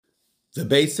The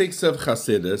Basics of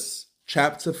Chassidus,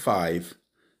 Chapter 5,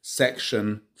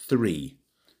 Section 3,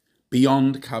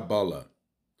 Beyond Kabbalah,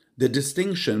 the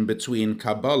distinction between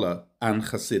Kabbalah and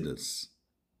Chassidus.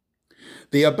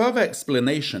 The above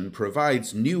explanation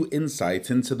provides new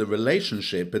insight into the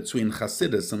relationship between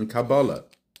Chassidus and Kabbalah.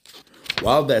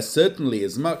 While there certainly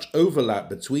is much overlap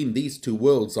between these two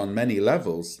worlds on many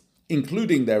levels,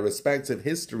 including their respective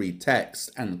history,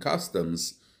 text, and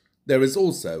customs, there is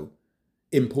also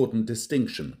important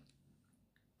distinction.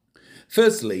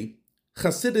 Firstly,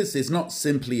 Chassidus is not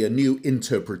simply a new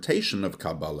interpretation of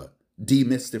Kabbalah,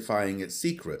 demystifying its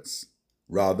secrets.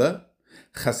 Rather,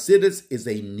 Chassidus is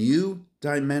a new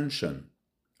dimension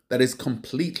that is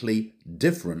completely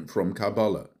different from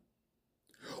Kabbalah.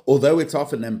 Although it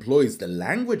often employs the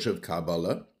language of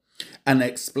Kabbalah and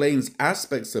explains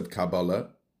aspects of Kabbalah,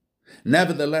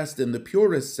 nevertheless, in the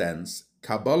purest sense,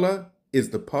 Kabbalah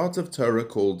is the part of Torah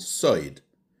called Soid,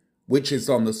 which is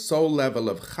on the soul level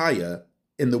of Chaya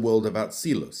in the world of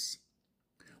Atzilus,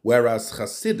 whereas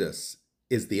Chassidus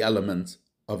is the element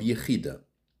of Yechidah.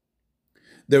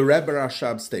 The Rebbe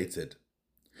Rashab stated,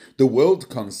 "The world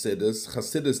considers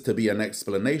Chassidus to be an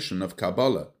explanation of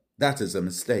Kabbalah. That is a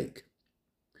mistake."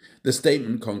 The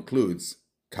statement concludes,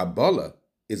 Kabbalah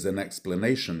is an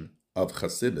explanation of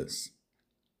Chassidus.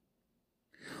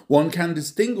 One can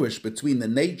distinguish between the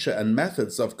nature and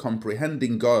methods of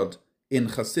comprehending God in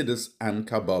Chassidus and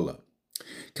Kabbalah.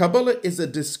 Kabbalah is a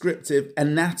descriptive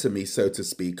anatomy, so to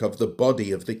speak, of the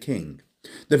body of the king,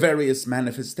 the various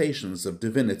manifestations of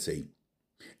divinity.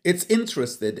 It's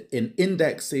interested in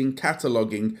indexing,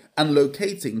 cataloging, and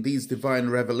locating these divine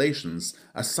revelations,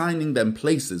 assigning them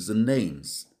places and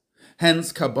names.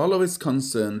 Hence, Kabbalah is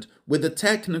concerned with the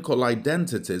technical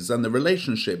identities and the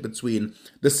relationship between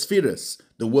the spheres,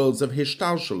 the worlds of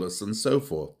Hishtalshelus, and so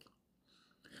forth.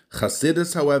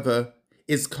 Chassidus, however,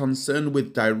 is concerned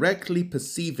with directly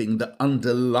perceiving the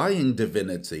underlying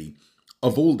divinity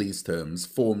of all these terms,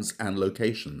 forms, and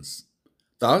locations.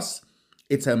 Thus,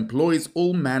 it employs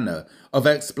all manner of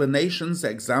explanations,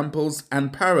 examples,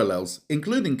 and parallels,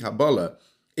 including Kabbalah,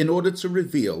 in order to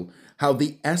reveal how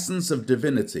the essence of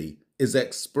divinity is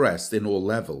expressed in all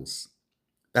levels.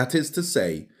 That is to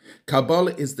say,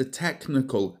 Kabbalah is the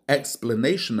technical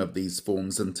explanation of these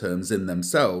forms and terms in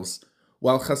themselves,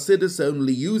 while Chassidus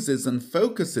only uses and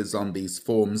focuses on these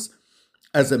forms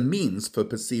as a means for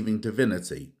perceiving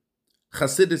divinity.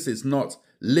 Chassidus is not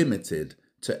limited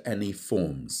to any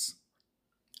forms.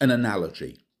 An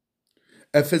analogy.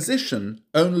 A physician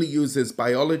only uses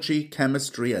biology,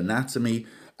 chemistry, anatomy,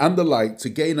 and the like to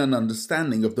gain an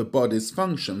understanding of the body's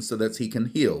function so that he can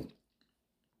heal.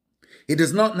 He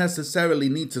does not necessarily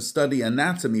need to study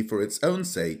anatomy for its own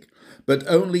sake, but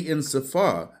only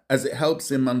insofar as it helps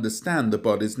him understand the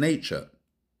body's nature.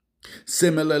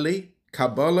 Similarly,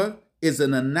 Kabbalah is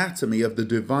an anatomy of the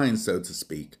divine, so to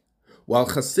speak, while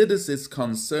Chassidus is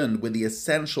concerned with the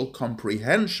essential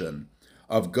comprehension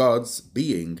of God's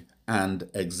being and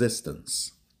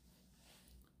existence.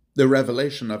 The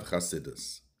revelation of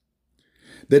Chassidus.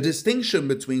 The distinction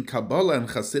between Kabbalah and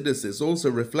Chassidus is also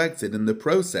reflected in the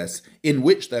process in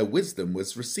which their wisdom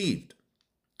was received.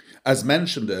 As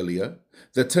mentioned earlier,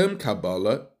 the term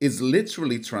Kabbalah is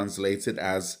literally translated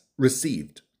as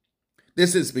received.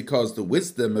 This is because the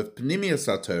wisdom of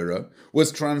Permeating Torah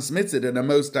was transmitted in a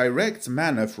most direct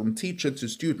manner from teacher to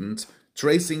student,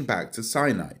 tracing back to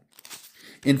Sinai.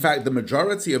 In fact, the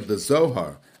majority of the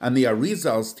Zohar and the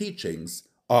Arizal's teachings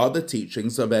are the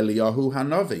teachings of Eliyahu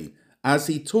Hanavi, as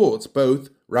he taught both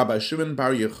Rabbi Shimon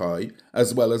Bar Yochai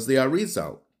as well as the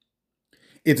Arizal.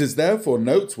 It is therefore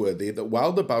noteworthy that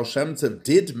while the Baal Shem Tov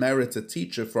did merit a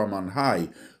teacher from on high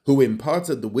who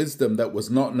imparted the wisdom that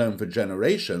was not known for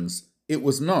generations, it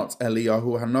was not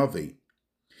Eliyahu Hanavi.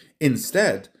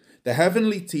 Instead, the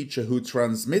heavenly teacher who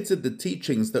transmitted the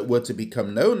teachings that were to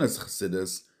become known as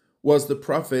Chassidus was the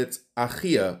prophet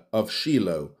Achia of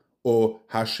Shiloh, or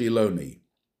Hashiloni.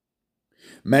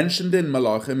 Mentioned in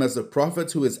Malachim as a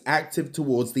prophet who is active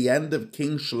towards the end of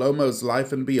King Shlomo's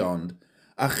life and beyond,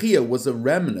 Achia was a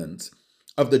remnant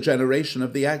of the generation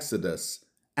of the Exodus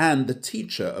and the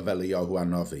teacher of Eliyahu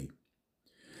Hanavi.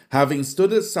 Having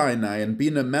stood at Sinai and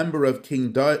been a member of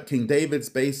King David's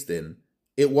Beis Din,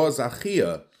 it was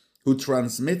Achia who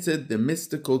transmitted the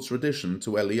mystical tradition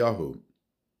to Eliyahu.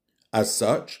 As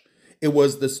such, it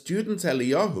was the student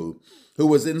Eliyahu who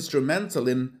was instrumental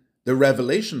in the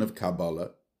revelation of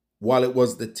Kabbalah, while it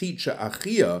was the teacher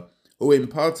Achia who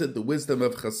imparted the wisdom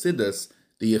of Chassidus,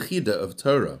 the Yechidah of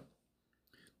Torah.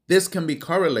 This can be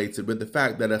correlated with the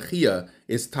fact that Achia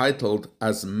is titled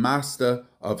as Master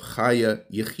of Chaya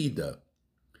Yechidah.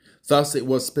 Thus, it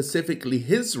was specifically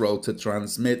his role to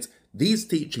transmit these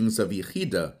teachings of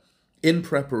Yechidah in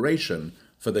preparation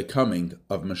for the coming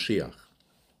of Mashiach.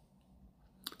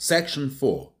 Section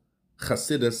 4.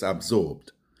 Chassidus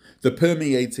absorbed. The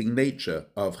permeating nature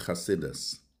of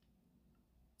Chassidus.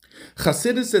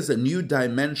 Chassidus is a new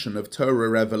dimension of Torah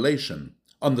revelation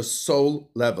on the soul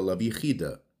level of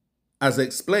Yechidah. As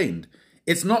explained,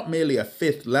 it's not merely a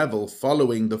fifth level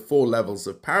following the 4 levels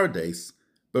of Paradise,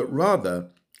 but rather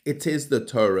it is the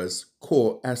Torah's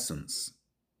core essence.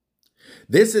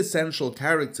 This essential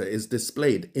character is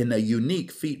displayed in a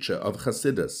unique feature of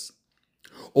Chassidus.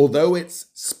 Although its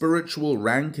spiritual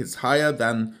rank is higher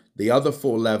than the other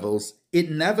 4 levels, it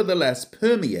nevertheless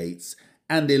permeates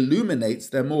and illuminates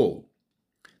them all.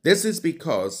 This is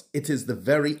because it is the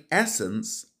very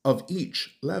essence of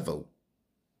each level.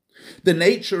 The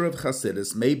nature of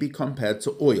Chassidus may be compared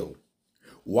to oil.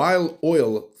 While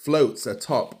oil floats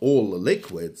atop all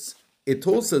liquids, it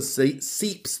also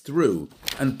seeps through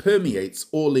and permeates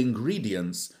all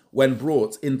ingredients when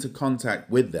brought into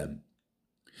contact with them.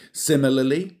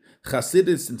 Similarly,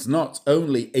 Chassidus is not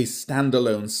only a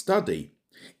standalone study,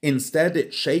 instead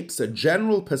it shapes a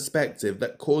general perspective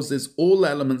that causes all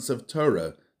elements of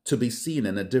Torah to be seen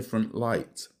in a different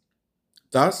light.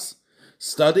 Thus,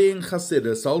 studying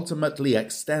Chassidus ultimately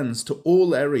extends to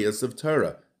all areas of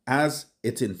Torah, as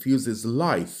it infuses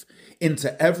life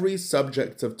into every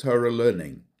subject of Torah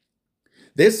learning.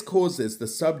 This causes the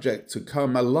subject to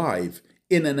come alive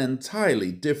in an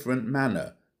entirely different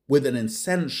manner, with an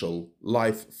essential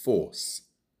life force.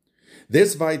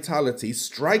 This vitality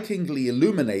strikingly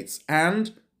illuminates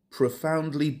and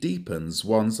profoundly deepens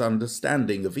one's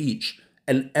understanding of each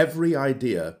and every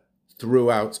idea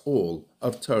throughout all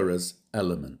of Torah's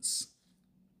elements.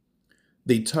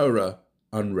 The Torah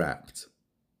Unwrapped.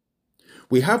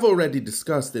 We have already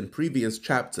discussed in previous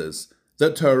chapters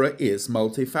that Torah is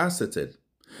multifaceted.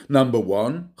 Number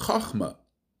 1, Chochmah.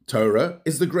 Torah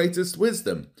is the greatest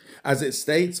wisdom. As it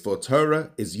states, for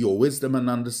Torah is your wisdom and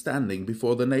understanding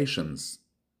before the nations.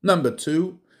 Number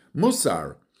 2,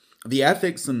 Musar. The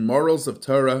ethics and morals of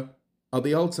Torah are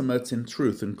the ultimate in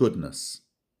truth and goodness.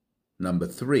 Number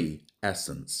 3,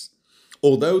 Essence.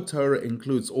 Although Torah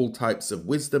includes all types of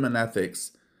wisdom and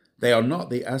ethics, they are not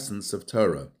the essence of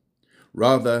Torah.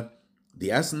 Rather,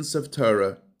 the essence of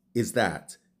Torah is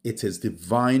that it is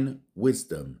divine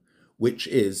wisdom, which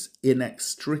is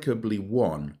inextricably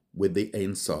one with the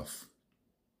Ein Sof.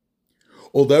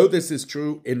 Although this is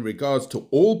true in regards to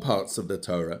all parts of the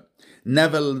Torah,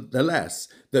 nevertheless,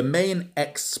 the main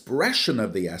expression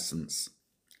of the essence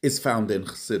is found in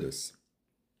Chassidus.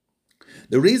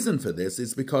 The reason for this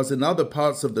is because in other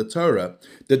parts of the Torah,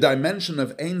 the dimension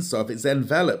of Ein Sof is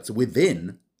enveloped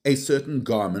within a certain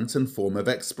garment and form of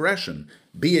expression,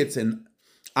 be it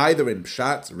either in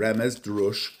Pshat, Remez,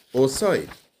 Drush, or Soid.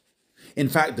 In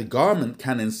fact, the garment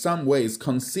can in some ways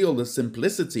conceal the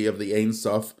simplicity of the Ein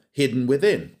Sof hidden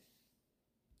within.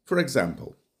 For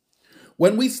example,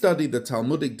 when we study the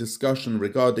Talmudic discussion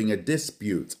regarding a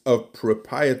dispute of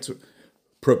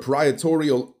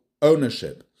proprietorial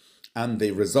ownership and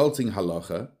the resulting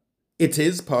halacha, it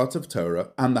is part of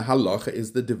Torah and the halacha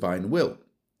is the divine will.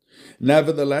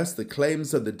 Nevertheless, the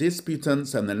claims of the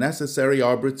disputants and the necessary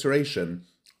arbitration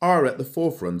are at the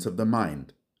forefront of the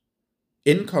mind.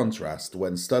 In contrast,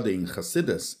 when studying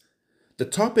Chassidus, the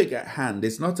topic at hand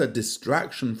is not a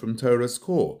distraction from Torah's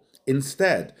core.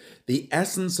 Instead, the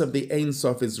essence of the Ein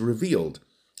Sof is revealed,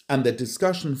 and the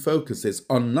discussion focuses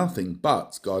on nothing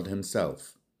but God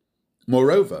himself.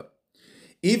 Moreover,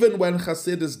 even when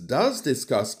Chassidus does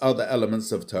discuss other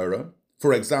elements of Torah,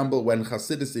 for example, when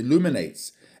Chassidus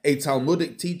illuminates a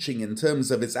Talmudic teaching in terms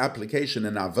of its application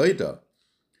in Avodah,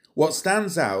 what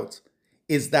stands out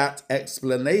is that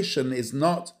explanation is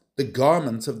not the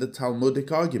garment of the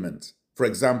Talmudic argument, for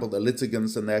example, the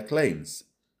litigants and their claims.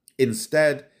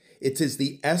 Instead, it is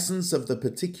the essence of the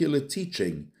particular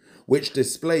teaching which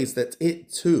displays that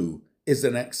it too is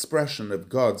an expression of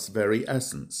God's very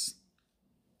essence.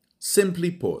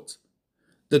 Simply put,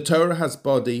 the Torah has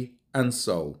body and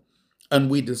soul, and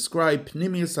we describe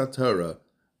Pnimius HaTorah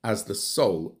as the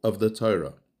soul of the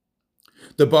Torah.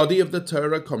 The body of the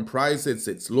Torah comprises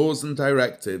its laws and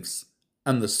directives,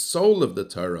 and the soul of the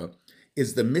Torah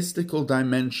is the mystical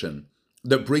dimension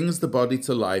that brings the body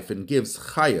to life and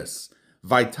gives chayas,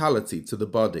 vitality to the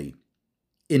body.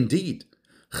 Indeed,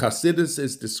 Chassidus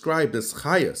is described as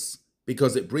chayas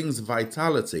because it brings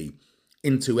vitality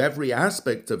into every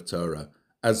aspect of Torah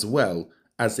as well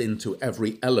as into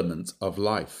every element of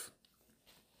life.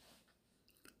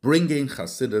 Bringing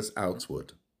Chassidus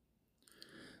outward.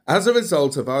 As a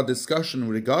result of our discussion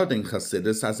regarding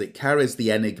Chassidus as it carries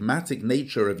the enigmatic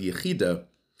nature of Yechidah,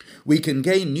 we can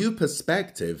gain new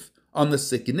perspective on the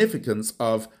significance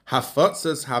of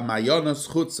Hafotzas HaMayonos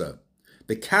Chutza,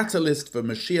 the catalyst for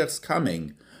Mashiach's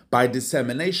coming by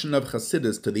dissemination of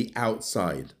Chassidus to the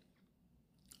outside.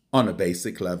 On a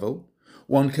basic level,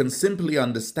 one can simply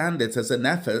understand it as an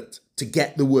effort to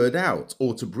get the word out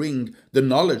or to bring the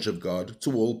knowledge of God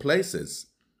to all places,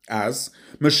 as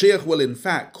Mashiach will in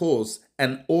fact cause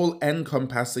an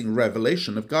all-encompassing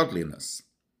revelation of godliness.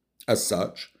 As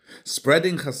such,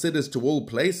 spreading Chassidus to all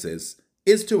places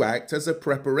is to act as a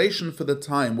preparation for the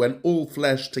time when all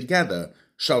flesh together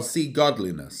shall see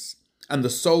godliness, and the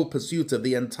sole pursuit of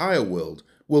the entire world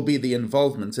will be the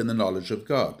involvement in the knowledge of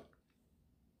God.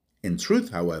 In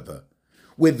truth, however,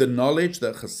 with the knowledge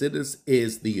that Chassidus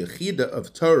is the Yechidah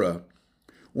of Torah,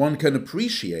 one can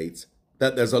appreciate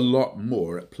that there's a lot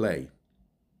more at play.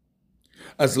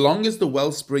 As long as the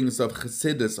well springs of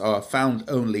Chassidus are found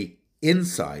only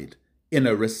inside, in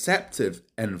a receptive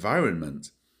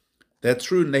environment, their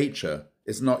true nature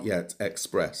is not yet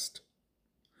expressed.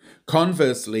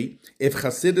 Conversely, if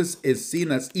Chassidus is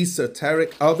seen as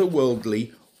esoteric,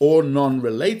 otherworldly, or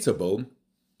non-relatable,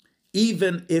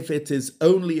 even if it is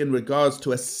only in regards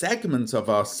to a segment of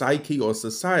our psyche or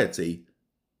society,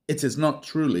 it is not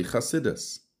truly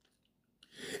Chassidus.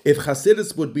 If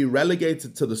Chassidus would be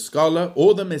relegated to the scholar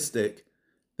or the mystic,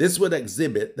 this would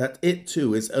exhibit that it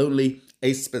too is only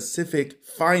a specific,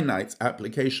 finite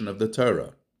application of the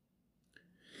Torah.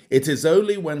 It is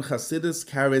only when Chassidus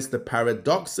carries the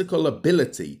paradoxical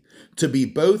ability to be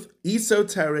both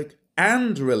esoteric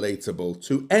and relatable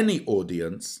to any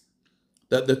audience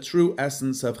that the true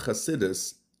essence of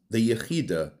Chassidus, the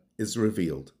Yechidah, is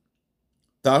revealed.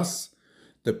 Thus,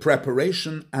 the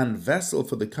preparation and vessel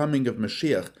for the coming of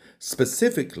Mashiach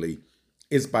specifically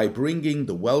is by bringing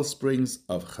the wellsprings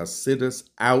of Chassidus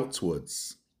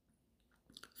outwards.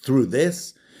 Through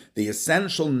this, the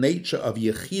essential nature of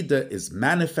Yechidah is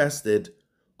manifested,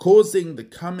 causing the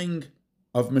coming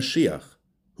of Mashiach,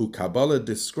 who Kabbalah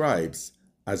describes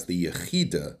as the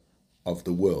Yechidah of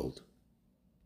the world.